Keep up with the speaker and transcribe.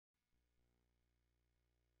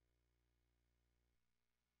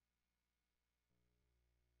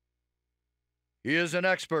He is an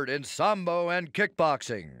expert in sambo and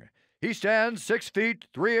kickboxing. He stands 6 feet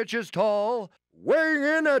 3 inches tall, weighing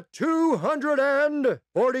in at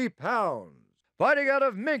 240 pounds, fighting out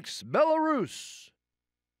of Minsk, Belarus.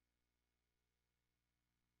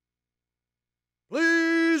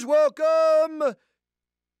 Please welcome the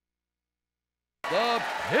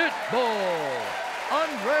Pitbull,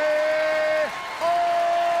 Andrei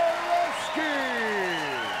Arlovski.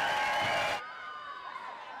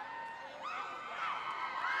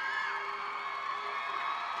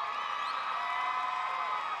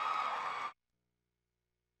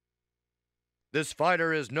 This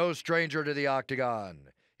fighter is no stranger to the octagon.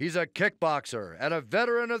 He's a kickboxer and a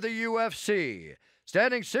veteran of the UFC,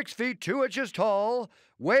 standing 6 feet 2 inches tall,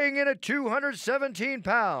 weighing in at 217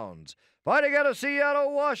 pounds, fighting out of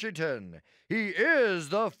Seattle, Washington. He is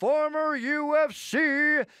the former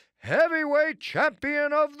UFC heavyweight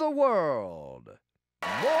champion of the world,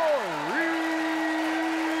 Maurice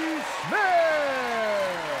Smith.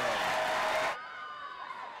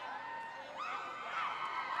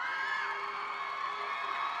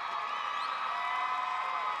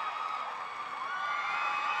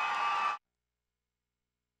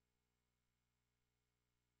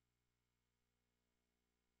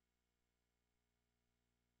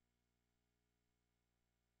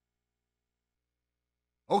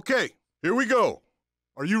 Okay, here we go.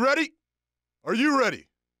 Are you ready? Are you ready?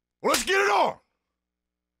 Well, let's get it on!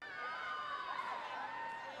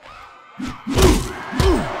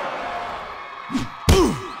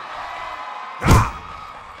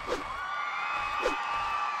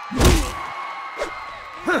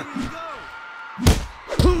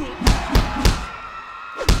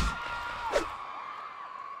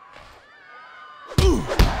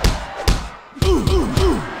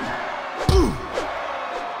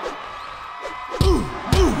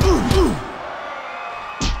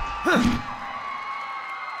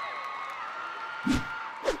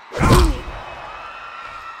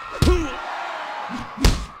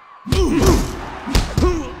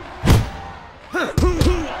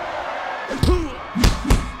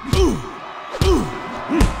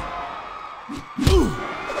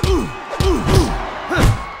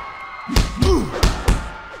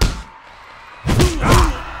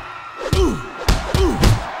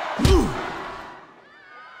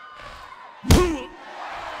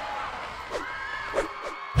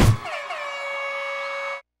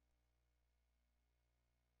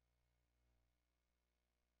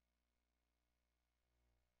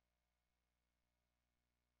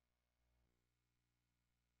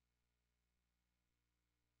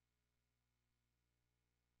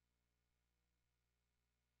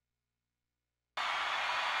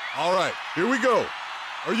 All right, here we go.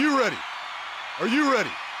 Are you ready? Are you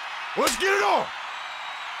ready? Let's get it on!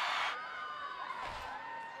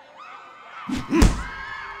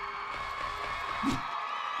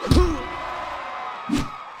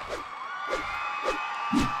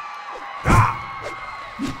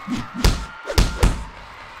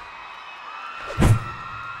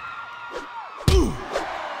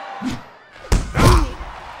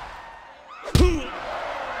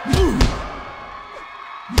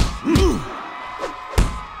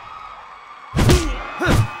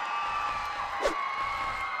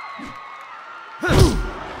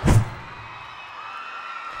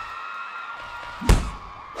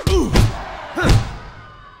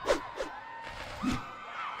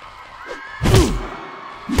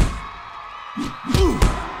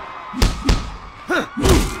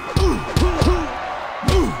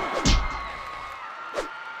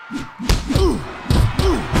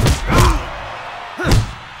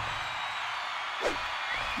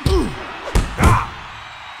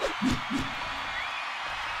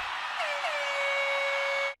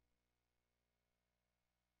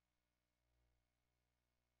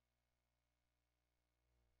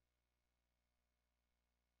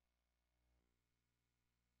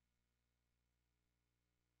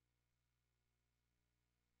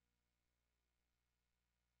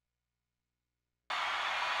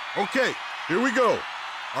 Okay, here we go.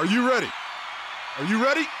 Are you ready? Are you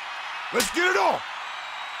ready? Let's get it on!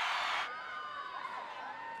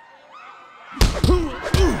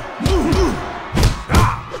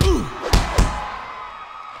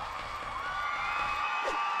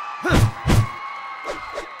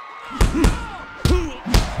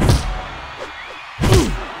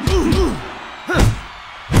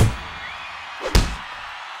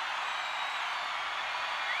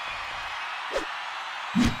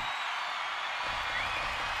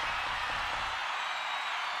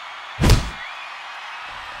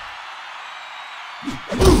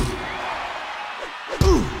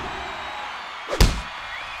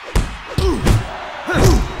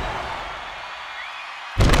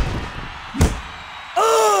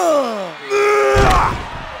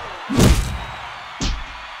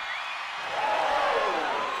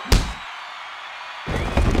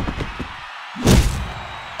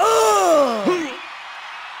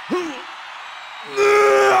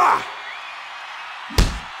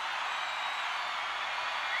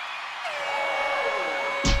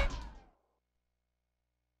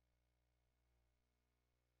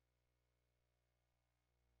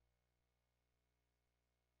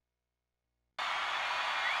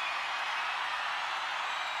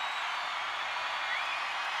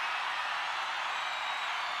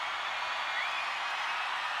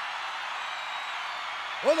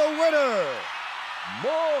 for the winner,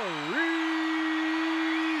 Maurice.